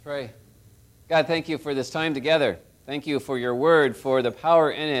Pray. God, thank you for this time together. Thank you for your word, for the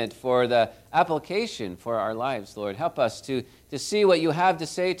power in it, for the application for our lives, Lord. Help us to see what you have to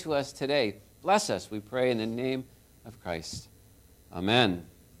say to us today. Bless us, we pray, in the name of Christ. Amen.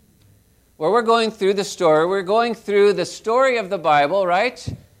 Well, we're going through the story. We're going through the story of the Bible, right?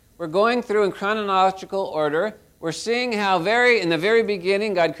 We're going through in chronological order. We're seeing how in the very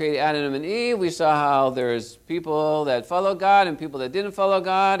beginning, God created Adam and Eve. We saw how there's people that follow God and people that didn't follow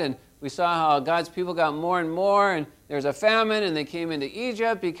God. And we saw how God's people got more and more. And there's a famine, and they came into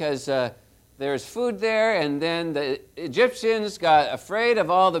Egypt because there's food there. And then the Egyptians got afraid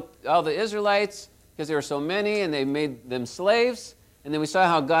of all the Israelites because there were so many, and they made them slaves. And then we saw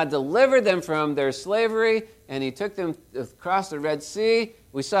how God delivered them from their slavery, and he took them across the Red Sea.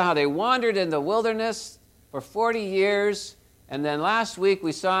 We saw how they wandered in the wilderness for 40 years. And then last week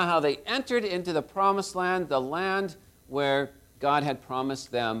we saw how they entered into the promised land, the land where God had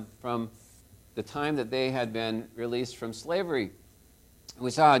promised them from the time that they had been released from slavery.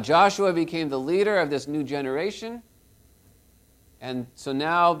 We saw how Joshua became the leader of this new generation. And so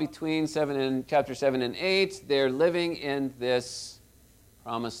now between chapter 7 and 8, they're living in this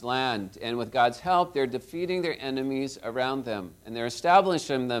promised land. And with God's help, they're defeating their enemies around them. And they're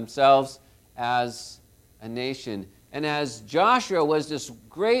establishing themselves as a nation. And as Joshua was this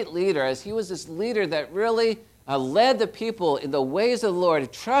great leader, as he was this leader that really led the people in the ways of the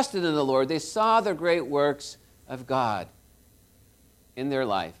Lord, trusted in the Lord, they saw the great works of God in their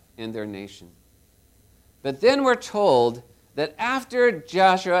life, in their nation. But then we're told that after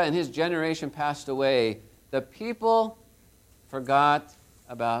Joshua and his generation passed away, the people forgot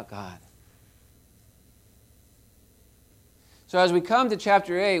about God. So as we come to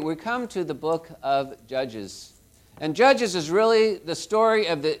chapter 8, we come to the book of Judges. And Judges is really the story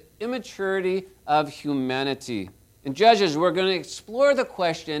of the immaturity of humanity. In Judges, we're going to explore the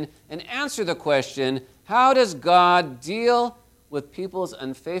question and answer the question, how does God deal with people's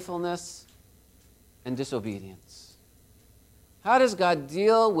unfaithfulness and disobedience? How does God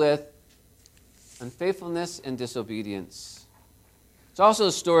deal with unfaithfulness and disobedience? It's also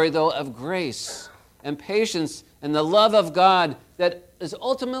a story, though, of grace and patience and the love of God that is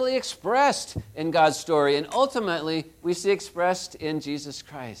ultimately expressed in God's story. And ultimately, we see expressed in Jesus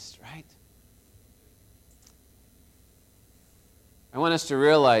Christ, right? I want us to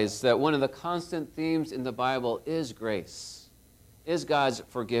realize that one of the constant themes in the Bible is grace, is God's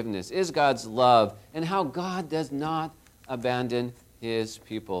forgiveness, is God's love, and how God does not abandon his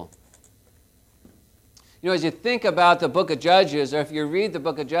people. You know, as you think about the book of Judges, or if you read the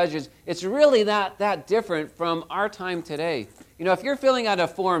book of Judges, it's really not that different from our time today. You know, if you're filling out a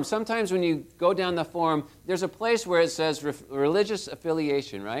form, sometimes when you go down the form, there's a place where it says religious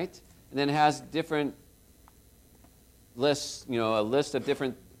affiliation, right? And then it has different lists, you know, a list of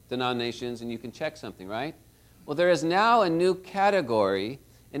different denominations, and you can check something, right? Well, there is now a new category,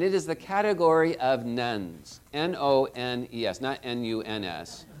 and it is the category of nuns. N-O-N-E-S, not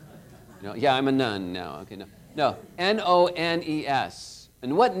N-U-N-S. No, yeah, I'm a nun now. Okay, no, N-O-N-E-S.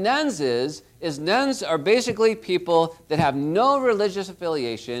 And what nuns is nuns are basically people that have no religious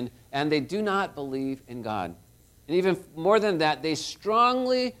affiliation and they do not believe in God. And even more than that, they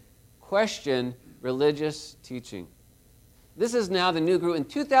strongly question religious teaching. This is now the new group. In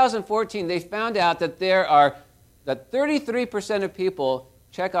 2014, they found out that that 33% of people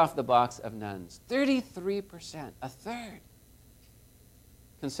check off the box of nuns. 33%, a third,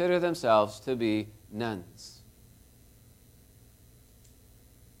 consider themselves to be nuns.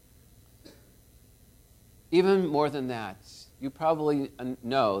 Even more than that, you probably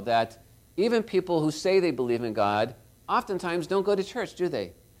know that even people who say they believe in God oftentimes don't go to church, do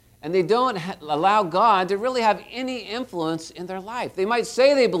they? And they don't allow God to really have any influence in their life. They might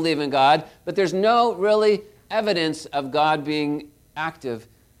say they believe in God, but there's no really evidence of God being active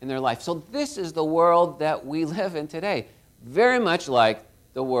in their life. So this is the world that we live in today, very much like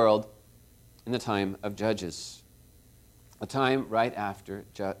the world in the time of Judges, a time right after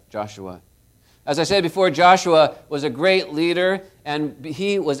Joshua. As I said before, Joshua was a great leader, and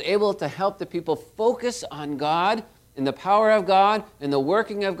he was able to help the people focus on God, in the power of God, in the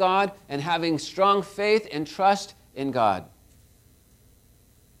working of God, and having strong faith and trust in God.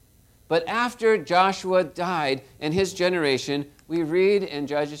 But after Joshua died and his generation, we read in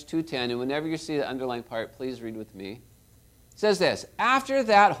Judges 2:10, and whenever you see the underlined part, please read with me. It says this: after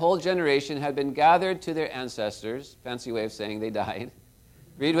that whole generation had been gathered to their ancestors, fancy way of saying they died,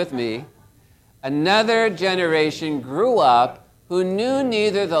 read with me, another generation grew up who knew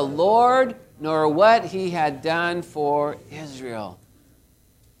neither the Lord nor what he had done for Israel.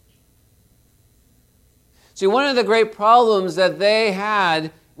 See, one of the great problems that they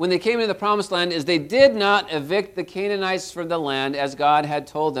had when they came into the promised land is they did not evict the Canaanites from the land as God had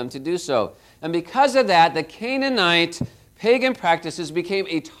told them to do so. And because of that, the Canaanite pagan practices became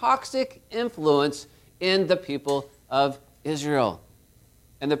a toxic influence in the people of Israel.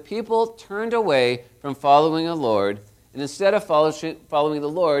 And the people turned away from following the Lord, and instead of following the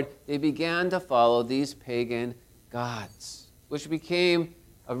Lord, they began to follow these pagan gods, which became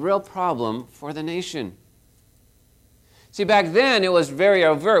a real problem for the nation. See, back then it was very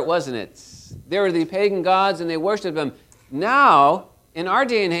overt, wasn't it? There were the pagan gods and they worshiped them. Now, in our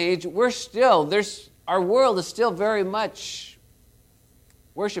day and age, our world is still very much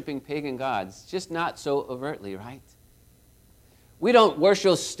worshiping pagan gods, just not so overtly, right? We don't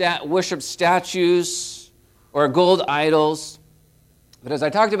worship statues or gold idols. But as I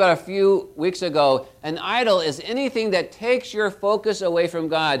talked about a few weeks ago, an idol is anything that takes your focus away from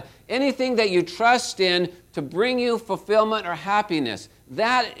God, anything that you trust in to bring you fulfillment or happiness.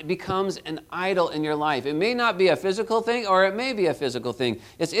 That becomes an idol in your life. It may not be a physical thing, or it may be a physical thing.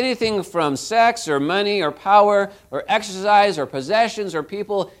 It's anything from sex or money or power or exercise or possessions or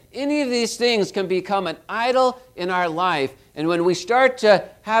people. Any of these things can become an idol in our life. And when we start to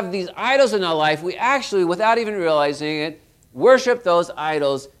have these idols in our life, we actually, without even realizing it, worship those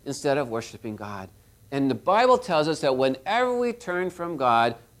idols instead of worshiping God. And the Bible tells us that whenever we turn from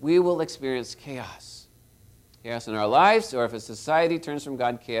God, we will experience chaos. Chaos in our lives, or if a society turns from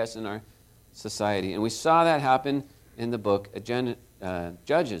God, chaos in our society. And we saw that happen in the book of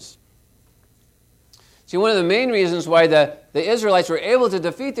Judges. See, one of the main reasons why the Israelites were able to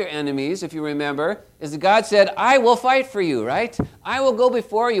defeat their enemies, if you remember, is that God said, I will fight for you, right? I will go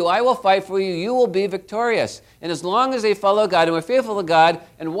before you. I will fight for you. You will be victorious. And as long as they followed God and were faithful to God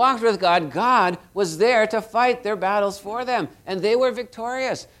and walked with God, God was there to fight their battles for them. And they were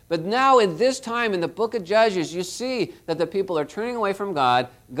victorious. But now in this time in the book of Judges, you see that the people are turning away from God.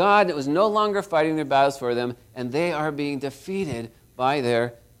 God was no longer fighting their battles for them, and they are being defeated by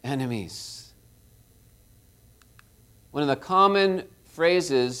their enemies. One of the common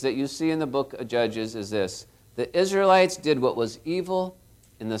phrases that you see in the book of Judges is this: the Israelites did what was evil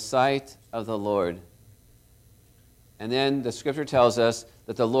in the sight of the Lord. And then the scripture tells us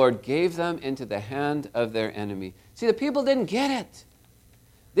that the Lord gave them into the hand of their enemy. See, the people didn't get it.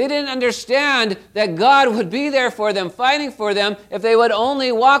 They didn't understand that God would be there for them, fighting for them, if they would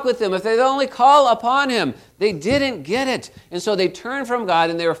only walk with Him, if they would only call upon Him. They didn't get it. And so they turned from God,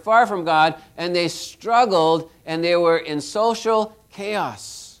 and they were far from God, and they struggled, and they were in social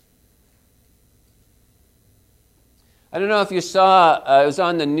chaos. I don't know if you saw, it was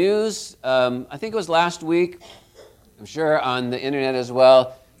on the news, I think it was last week, I'm sure on the internet as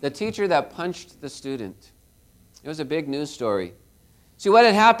well, the teacher that punched the student. It was a big news story. See, what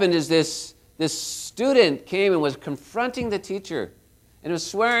had happened is this student came and was confronting the teacher and was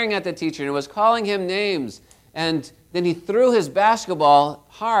swearing at the teacher and was calling him names. And then he threw his basketball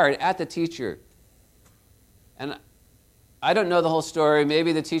hard at the teacher. And I don't know the whole story.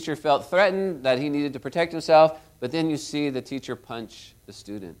 Maybe the teacher felt threatened that he needed to protect himself, but then you see the teacher punch the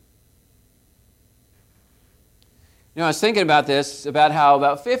student. You know, I was thinking about this, about how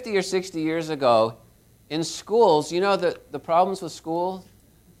about 50 or 60 years ago, in schools, you know the problems with school?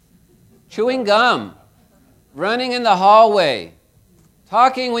 Chewing gum, running in the hallway,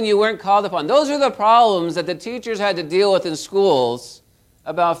 talking when you weren't called upon. Those are the problems that the teachers had to deal with in schools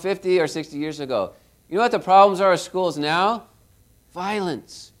about 50 or 60 years ago. You know what the problems are in schools now?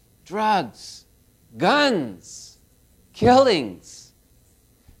 Violence, drugs, guns, killings.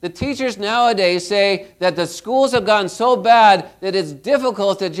 The teachers nowadays say that the schools have gotten so bad that it's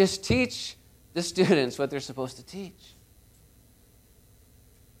difficult to just teach the students what they're supposed to teach.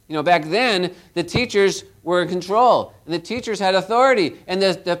 You know, back then, the teachers were in control, and the teachers had authority, and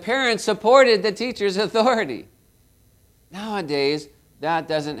the parents supported the teachers' authority. Nowadays, that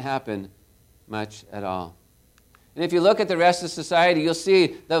doesn't happen much at all. And if you look at the rest of society, you'll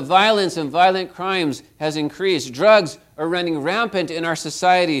see that violence and violent crimes has increased. Drugs are running rampant in our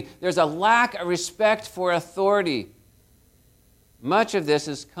society. There's a lack of respect for authority. Much of this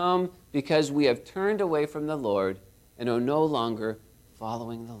has come because we have turned away from the Lord and are no longer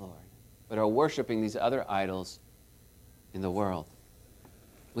following the Lord, but are worshiping these other idols in the world.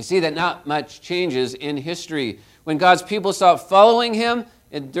 We see that not much changes in history. When God's people stopped following Him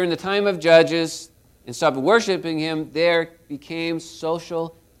during the time of Judges and stopped worshiping Him, there became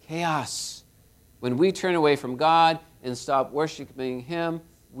social chaos. When we turn away from God and stop worshiping Him,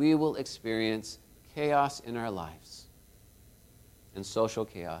 we will experience chaos in our lives and social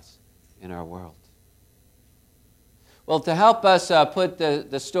chaos in our world. Well, to help us put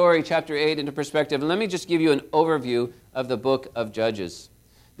the story, chapter 8, into perspective, let me just give you an overview of the book of Judges.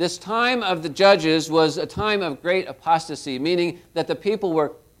 This time of the judges was a time of great apostasy, meaning that the people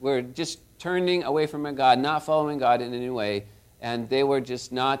were just turning away from God, not following God in any way, and they were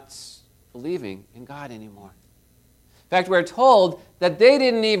just not believing in God anymore. In fact, we're told that they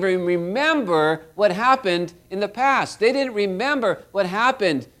didn't even remember what happened in the past. They didn't remember what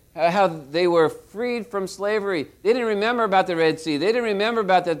happened, how they were freed from slavery. They didn't remember about the Red Sea. They didn't remember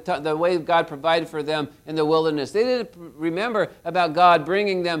about the way God provided for them in the wilderness. They didn't remember about God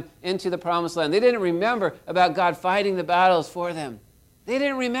bringing them into the promised land. They didn't remember about God fighting the battles for them. They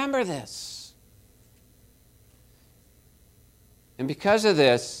didn't remember this. And because of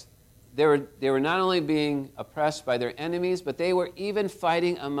this, they were not only being oppressed by their enemies, but they were even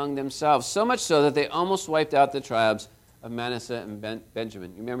fighting among themselves, so much so that they almost wiped out the tribes of Manasseh and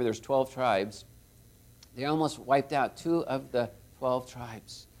Benjamin. You remember there's 12 tribes. They almost wiped out 2 of the 12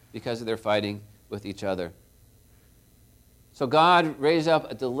 tribes because of their fighting with each other. So God raised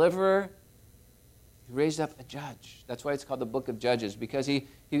up a deliverer. He raised up a judge. That's why it's called the Book of Judges, because he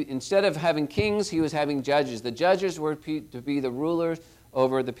instead of having kings, he was having judges. The judges were to be the rulers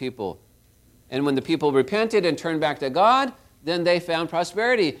over the people. And when the people repented and turned back to God, then they found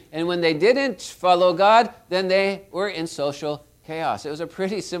prosperity. And when they didn't follow God, then they were in social chaos. It was a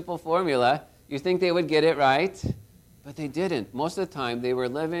pretty simple formula. You think they would get it right, but they didn't. Most of the time, they were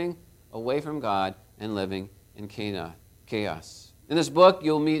living away from God and living in chaos. In this book,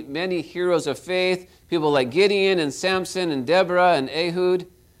 you'll meet many heroes of faith, people like Gideon and Samson and Deborah and Ehud.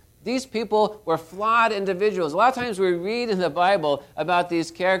 These people were flawed individuals. A lot of times we read in the Bible about these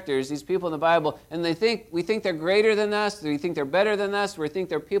characters, these people in the Bible, and we think they're greater than us, we think they're better than us, we think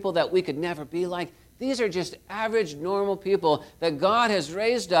they're people that we could never be like. These are just average, normal people that God has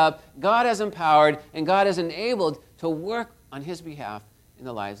raised up, God has empowered, and God has enabled to work on His behalf in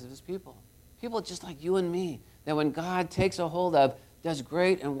the lives of His people. People just like you and me, that when God takes a hold of, does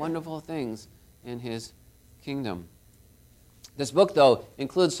great and wonderful things in His kingdom. This book, though,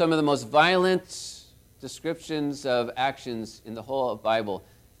 includes some of the most violent descriptions of actions in the whole Bible,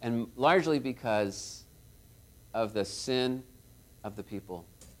 and largely because of the sin of the people.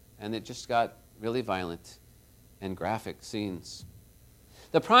 And it just got really violent and graphic scenes.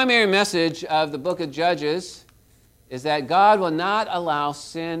 The primary message of the book of Judges is that God will not allow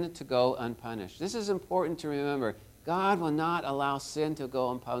sin to go unpunished. This is important to remember. God will not allow sin to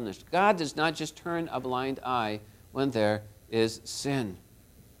go unpunished. God does not just turn a blind eye when there is sin.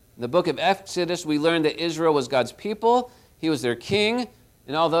 In the book of Exodus, we learned that Israel was God's people. He was their king.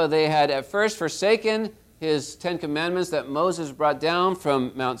 And although they had at first forsaken His 10 commandments that Moses brought down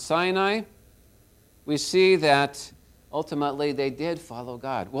from Mount Sinai, we see that ultimately they did follow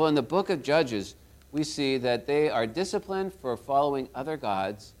God. Well, in the book of Judges, we see that they are disciplined for following other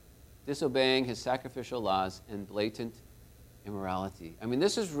gods, disobeying His sacrificial laws, and blatant immorality. I mean,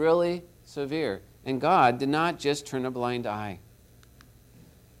 this is really severe. And God did not just turn a blind eye.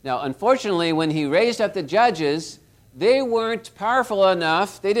 Now, unfortunately, when He raised up the judges, they weren't powerful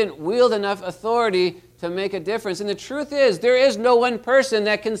enough. They didn't wield enough authority to make a difference. And the truth is, there is no one person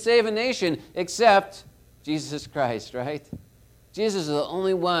that can save a nation except Jesus Christ, right? Jesus is the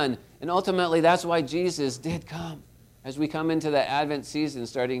only one. And ultimately, that's why Jesus did come. As we come into the Advent season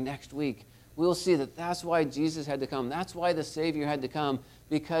starting next week, we'll see that that's why Jesus had to come. That's why the Savior had to come.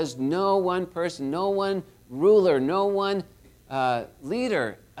 Because no one person, no one ruler, no one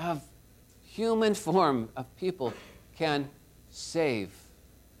leader of human form of people can save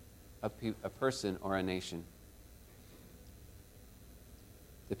a person or a nation.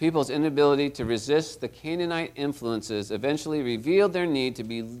 The people's inability to resist the Canaanite influences eventually revealed their need to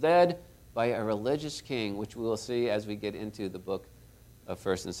be led by a religious king, which we will see as we get into the book of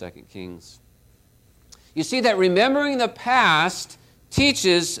 1st and 2nd Kings. You see that remembering the past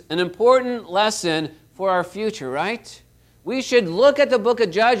teaches an important lesson for our future, right? We should look at the book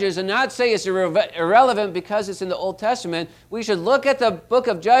of Judges and not say it's irrelevant because it's in the Old Testament. We should look at the book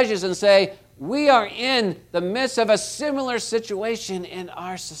of Judges and say, we are in the midst of a similar situation in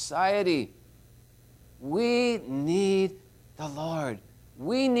our society. We need the Lord.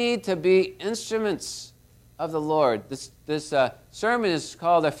 We need to be instruments of the Lord. This sermon is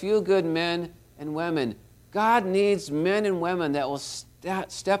called A Few Good Men and Women. God needs men and women that will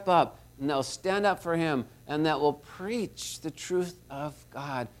step up and that will stand up for Him and that will preach the truth of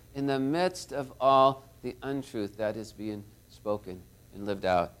God in the midst of all the untruth that is being spoken and lived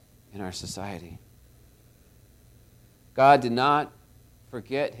out in our society. God did not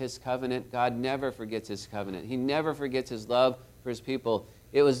forget His covenant. God never forgets His covenant. He never forgets His love for His people.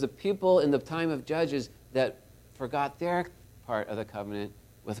 It was the people in the time of Judges that forgot their part of the covenant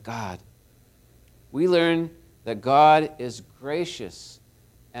with God. We learn that God is gracious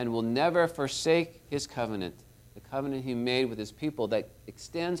and will never forsake his covenant, the covenant he made with his people that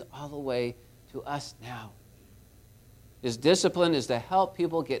extends all the way to us now. His discipline is to help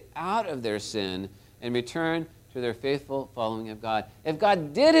people get out of their sin and return to their faithful following of God. If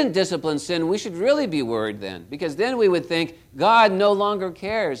God didn't discipline sin, we should really be worried then, because then we would think God no longer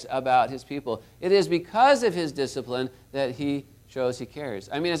cares about his people. It is because of his discipline that he shows he cares.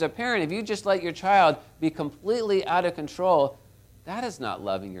 I mean, as a parent, if you just let your child be completely out of control, that is not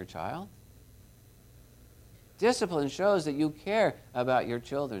loving your child. Discipline shows that you care about your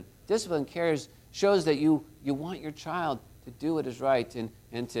children. Discipline shows that you want your child to do what is right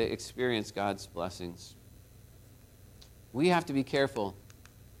and to experience God's blessings. We have to be careful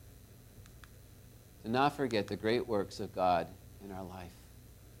to not forget the great works of God in our life.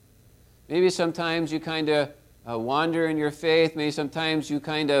 Maybe sometimes you kind of wander in your faith. Maybe sometimes you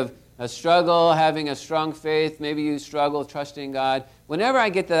kind of struggle having a strong faith. Maybe you struggle trusting God. Whenever I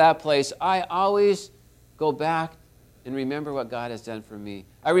get to that place, I always go back and remember what God has done for me.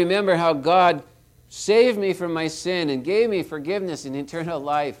 I remember how God saved me from my sin and gave me forgiveness and eternal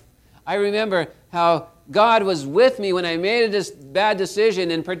life. I remember how God was with me when I made a bad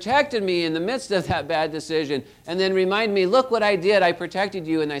decision and protected me in the midst of that bad decision, and then remind me, look what I did, I protected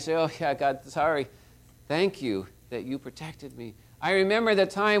you. And I say, oh yeah, God, sorry. Thank you that you protected me. I remember the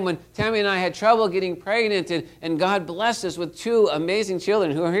time when Tammy and I had trouble getting pregnant, and God blessed us with 2 amazing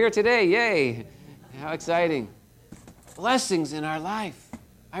children who are here today. Yay! How exciting. Blessings in our life.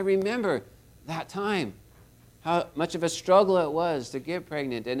 I remember that time, how much of a struggle it was to get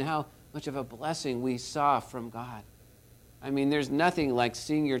pregnant and how much of a blessing we saw from God. I mean, there's nothing like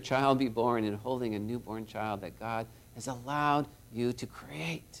seeing your child be born and holding a newborn child that God has allowed you to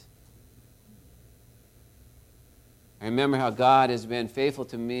create. I remember how God has been faithful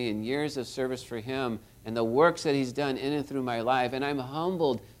to me in years of service for him and the works that he's done in and through my life. And I'm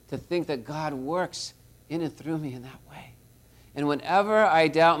humbled to think that God works in and through me in that way. And whenever I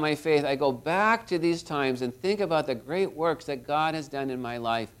doubt my faith, I go back to these times and think about the great works that God has done in my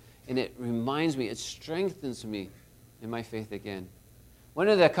life. And it reminds me, it strengthens me in my faith again. One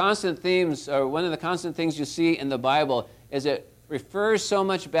of the constant themes, or one of the constant things you see in the Bible is it refers so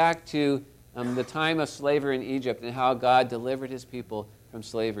much back to the time of slavery in Egypt and how God delivered his people from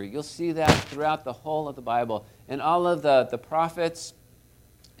slavery. You'll see that throughout the whole of the Bible. And all of the prophets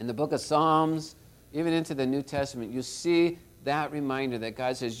in the book of Psalms, even into the New Testament, you see that reminder that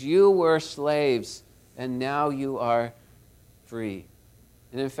God says, you were slaves and now you are free.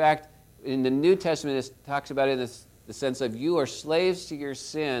 And in fact, in the New Testament, it talks about it in the sense of you are slaves to your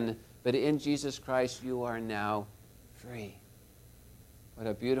sin, but in Jesus Christ you are now free. What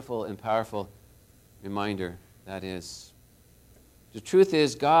a beautiful and powerful reminder that is. The truth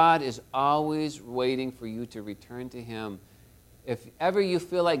is, God is always waiting for you to return to him. If ever you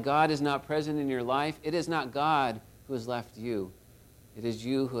feel like God is not present in your life, it is not God who has left you. It is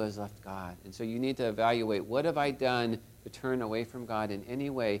you who has left God. And so you need to evaluate, what have I done to turn away from God in any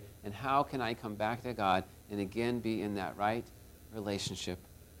way, and how can I come back to God and again be in that right relationship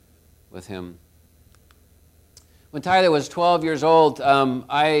with him? When Tyler was 12 years old,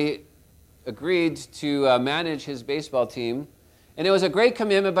 I agreed to manage his baseball team. And it was a great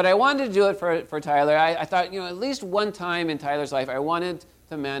commitment, but I wanted to do it for Tyler. I thought, at least one time in Tyler's life, I wanted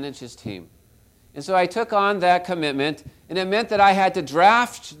to manage his team. And so I took on that commitment, and it meant that I had to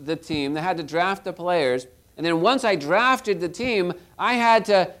draft the team. I had to draft the players. And then once I drafted the team, I had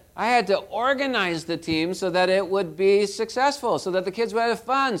to organize the team so that it would be successful, so that the kids would have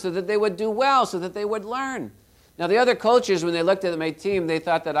fun, so that they would do well, so that they would learn. Now, the other coaches, when they looked at my team, they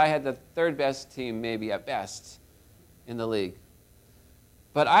thought that I had the 3rd best team, maybe at best, in the league.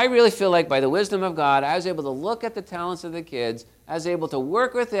 But I really feel like by the wisdom of God, I was able to look at the talents of the kids. I was able to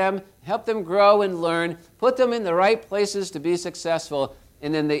work with them, help them grow and learn, put them in the right places to be successful.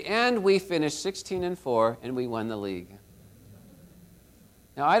 And in the end, we finished 16-4, and we won the league.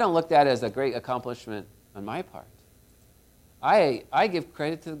 Now, I don't look at that as a great accomplishment on my part. I give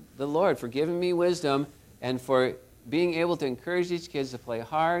credit to the Lord for giving me wisdom and for being able to encourage these kids to play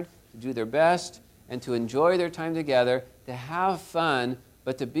hard, to do their best, and to enjoy their time together, to have fun,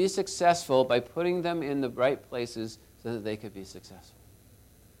 but to be successful by putting them in the right places so that they could be successful.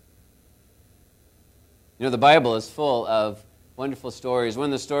 The Bible is full of wonderful stories. One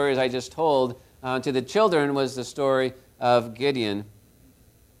of the stories I just told to the children was the story of Gideon.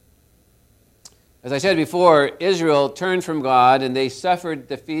 As I said before, Israel turned from God and they suffered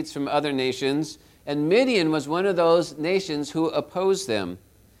defeats from other nations, and Midian was one of those nations who opposed them.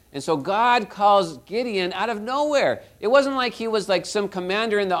 And so God calls Gideon out of nowhere. It wasn't like he was like some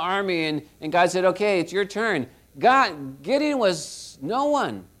commander in the army and God said, okay, it's your turn. Gideon was no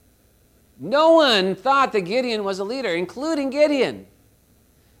one. No one thought that Gideon was a leader, including Gideon.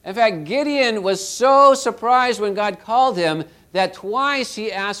 In fact, Gideon was so surprised when God called him that twice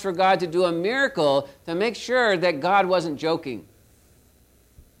he asked for God to do a miracle to make sure that God wasn't joking.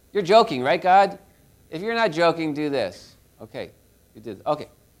 You're joking, right, God? If you're not joking, do this. Okay, you did. Okay,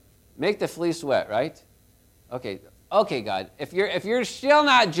 make the fleece wet, right? Okay, God. If you're still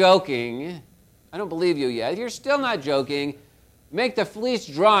not joking, I don't believe you yet. If you're still not joking, make the fleece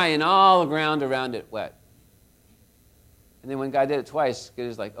dry and all the ground around it wet. And then when God did it twice,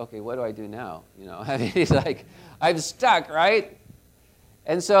 Gideon's like, okay, what do I do now? He's like, I'm stuck, right?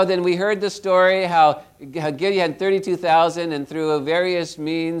 And so then we heard the story how Gideon had 32,000, and through various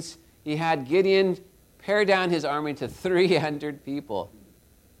means, he had Gideon pare down his army to 300 people.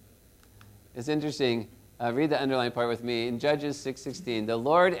 It's interesting. Read the underlined part with me. In Judges 6:16, the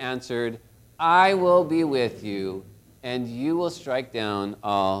Lord answered, I will be with you, and you will strike down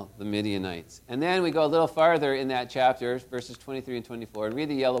all the Midianites. And then we go a little farther in that chapter, verses 23 and 24, and read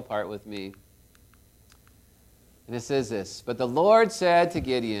the yellow part with me. And it says this, but the Lord said to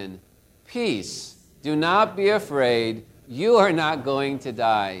Gideon, peace, do not be afraid, you are not going to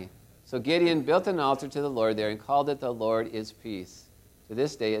die. So Gideon built an altar to the Lord there and called it the Lord is peace. To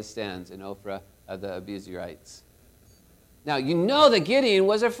this day it stands in Ophrah of the Abiezrites. Now, you know that Gideon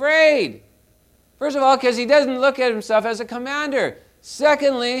was afraid. First of all, because he doesn't look at himself as a commander.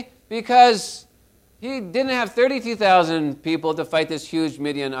 Secondly, because he didn't have 32,000 people to fight this huge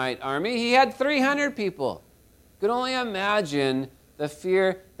Midianite army. He had 300 people. You could only imagine the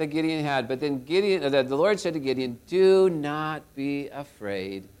fear that Gideon had. But then the Lord said to Gideon, do not be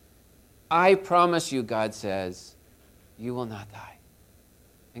afraid. I promise you, God says, you will not die.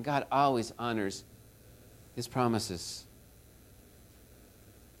 And God always honors his promises.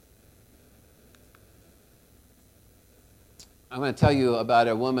 I'm going to tell you about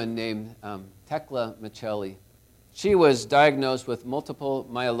a woman named Tekla Michelli. She was diagnosed with multiple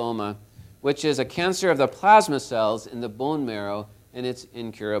myeloma, which is a cancer of the plasma cells in the bone marrow, and it's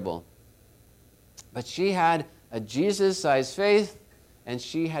incurable. But she had a Jesus-sized faith, and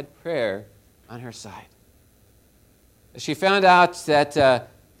she had prayer on her side. She found out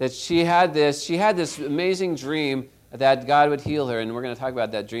that she had this amazing dream that God would heal her, and we're going to talk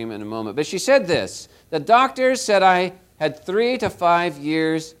about that dream in a moment. But she said this, the doctors said I had 3 to 5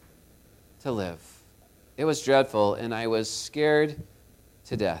 years to live. It was dreadful, and I was scared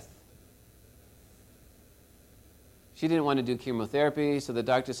to death. She didn't want to do chemotherapy, so the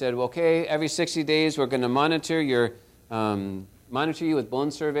doctor said, well, okay, every 60 days we're going to monitor you with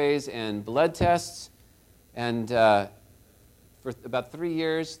bone surveys and blood tests. And for about 3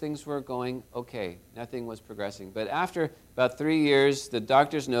 years, things were going okay. Nothing was progressing. But after about 3 years, the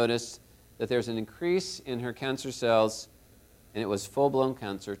doctors noticed that there's an increase in her cancer cells, and it was full-blown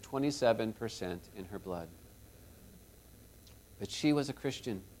cancer, 27% in her blood. But she was a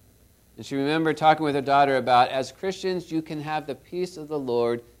Christian. And she remembered talking with her daughter about, as Christians, you can have the peace of the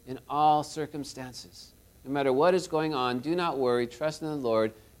Lord in all circumstances. No matter what is going on, do not worry, trust in the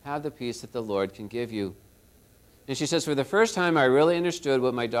Lord, have the peace that the Lord can give you. And she says, for the first time, I really understood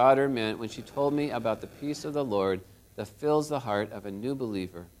what my daughter meant when she told me about the peace of the Lord that fills the heart of a new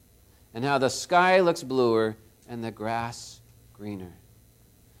believer, and how the sky looks bluer and the grass greener.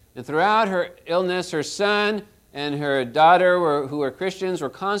 And throughout her illness, her son and her daughter, who were Christians, were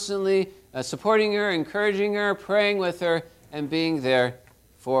constantly supporting her, encouraging her, praying with her, and being there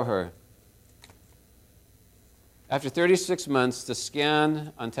for her. After 36 months, the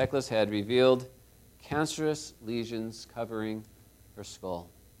scan on Tekla's head revealed cancerous lesions covering her skull.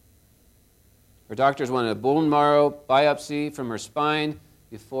 Her doctors wanted a bone marrow biopsy from her spine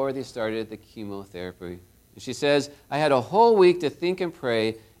before they started the chemotherapy. And she says, I had a whole week to think and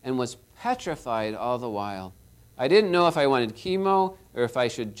pray and was petrified all the while. I didn't know if I wanted chemo or if I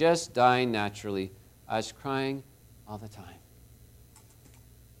should just die naturally. I was crying all the time.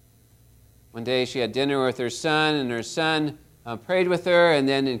 One day she had dinner with her son, and her son prayed with her and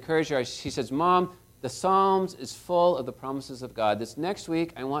then encouraged her. She says, Mom, the Psalms is full of the promises of God. This next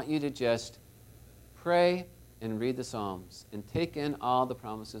week, I want you to just pray and read the Psalms and take in all the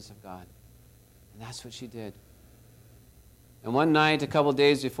promises of God. And that's what she did. And one night, a couple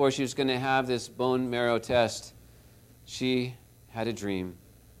days before she was going to have this bone marrow test, she had a dream.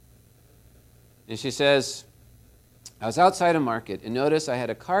 And she says, I was outside a market and noticed I had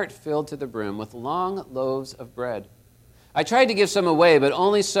a cart filled to the brim with long loaves of bread. I tried to give some away, but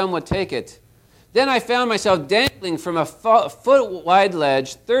only some would take it. Then I found myself dangling from a foot-wide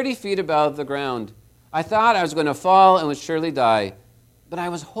ledge 30 feet above the ground. I thought I was going to fall and would surely die, but I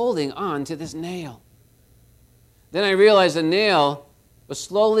was holding on to this nail. Then I realized the nail was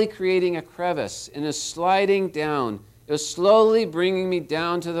slowly creating a crevice and is sliding down. It was slowly bringing me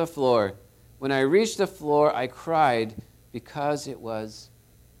down to the floor. When I reached the floor, I cried because it was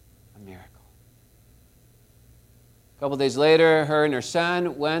a miracle. A couple days later, her and her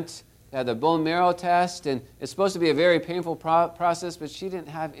son went to have the bone marrow test, and it's supposed to be a very painful process, but she didn't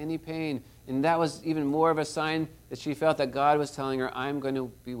have any pain. And that was even more of a sign that she felt that God was telling her, I'm going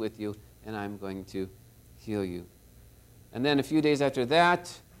to be with you, and I'm going to heal you. And then a few days after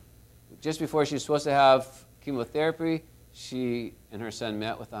that, just before she was supposed to have chemotherapy, she and her son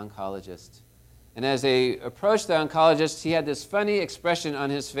met with the oncologist. And as they approached the oncologist, he had this funny expression on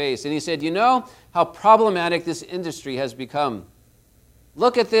his face. And he said, you know how problematic this industry has become.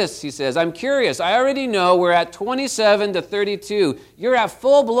 Look at this, he says. I'm curious. I already know we're at 27 to 32. You're at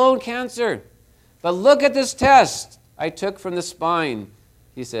full-blown cancer. But look at this test I took from the spine.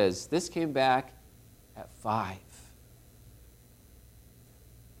 He says, this came back at 5.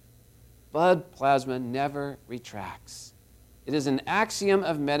 Blood plasma never retracts. It is an axiom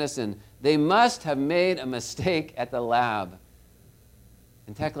of medicine. They must have made a mistake at the lab.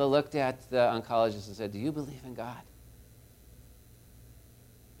 And Tekla looked at the oncologist and said, do you believe in God?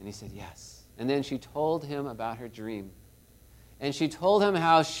 And he said, yes. And then she told him about her dream. And she told him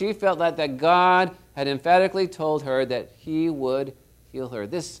how she felt that God had emphatically told her that he would heal her.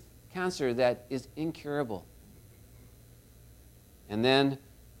 This cancer that is incurable. And then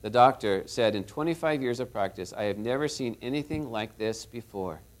the doctor said, in 25 years of practice, I have never seen anything like this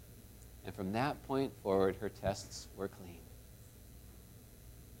before. And from that point forward, her tests were clean.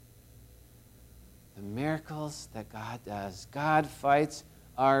 The miracles that God does. God fights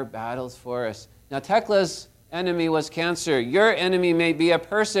our battles for us. Now, Tekla's enemy was cancer. Your enemy may be a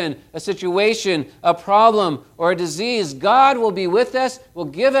person, a situation, a problem, or a disease. God will be with us, will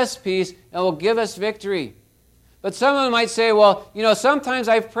give us peace, and will give us victory. But someone might say, well, you know, sometimes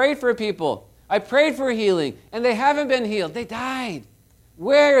I've prayed for people. I prayed for healing, and they haven't been healed. They died.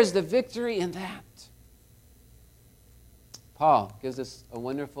 Where is the victory in that? Paul gives us a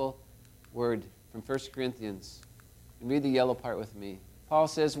wonderful word from 1 Corinthians. And read the yellow part with me. Paul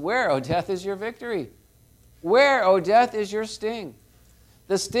says, where, O death, is your victory? Where, O death, is your sting?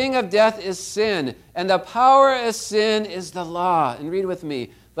 The sting of death is sin, and the power of sin is the law. And read with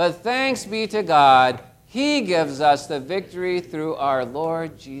me. But thanks be to God, He gives us the victory through our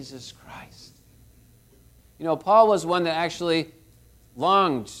Lord Jesus Christ. You know, Paul was one that actually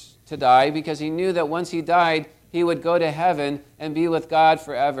longed to die because he knew that once he died, he would go to heaven and be with God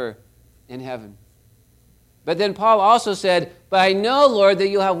forever in heaven. But then Paul also said, but I know, Lord, that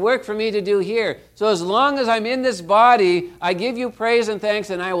you have work for me to do here. So as long as I'm in this body, I give you praise and thanks,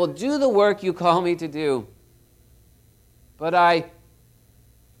 and I will do the work you call me to do. But I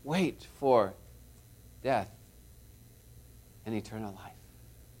wait for death and eternal life.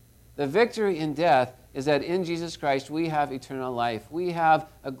 The victory in death is that in Jesus Christ we have eternal life. We have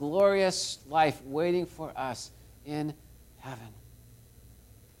a glorious life waiting for us in heaven.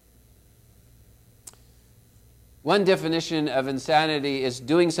 One definition of insanity is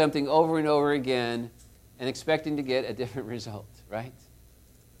doing something over and over again and expecting to get a different result, right?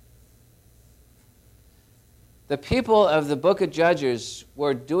 The people of the book of Judges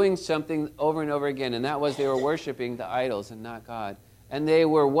were doing something over and over again, and that was they were worshiping the idols and not God. And they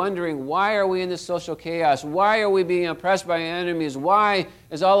were wondering, why are we in this social chaos? Why are we being oppressed by enemies? Why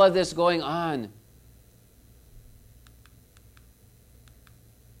is all of this going on?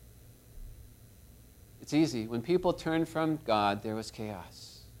 It's easy. When people turn from God, there was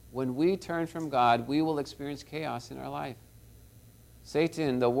chaos. When we turn from God, we will experience chaos in our life.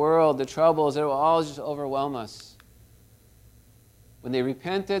 Satan, the world, the troubles, it will all just overwhelm us. When they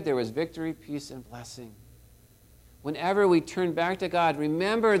repented, there was victory, peace, and blessing. Whenever we turn back to God,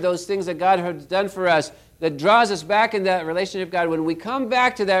 remember those things that God has done for us that draws us back in that relationship with God. When we come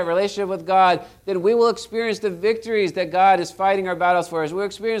back to that relationship with God, then we will experience the victories that God is fighting our battles for us. We'll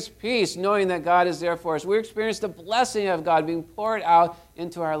experience peace knowing that God is there for us. We'll experience the blessing of God being poured out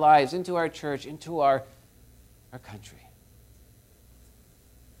into our lives, into our church, into our country.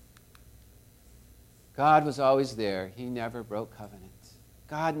 God was always there. He never broke covenant.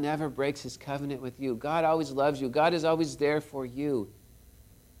 God never breaks his covenant with you. God always loves you. God is always there for you.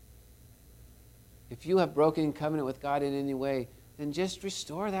 If you have broken covenant with God in any way, then just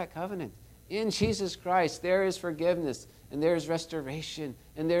restore that covenant. In Jesus Christ, there is forgiveness, and there is restoration,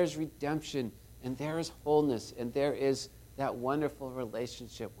 and there is redemption, and there is wholeness, and there is that wonderful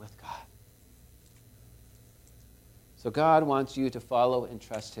relationship with God. So God wants you to follow and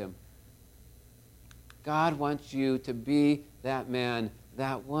trust him. God wants you to be that man,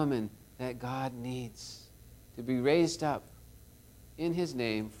 that woman that God needs. to be raised up in his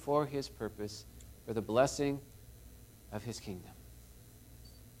name for his purpose, for the blessing of his kingdom.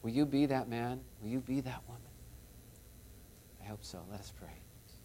 Will you be that man? Will you be that woman? I hope so. Let us pray.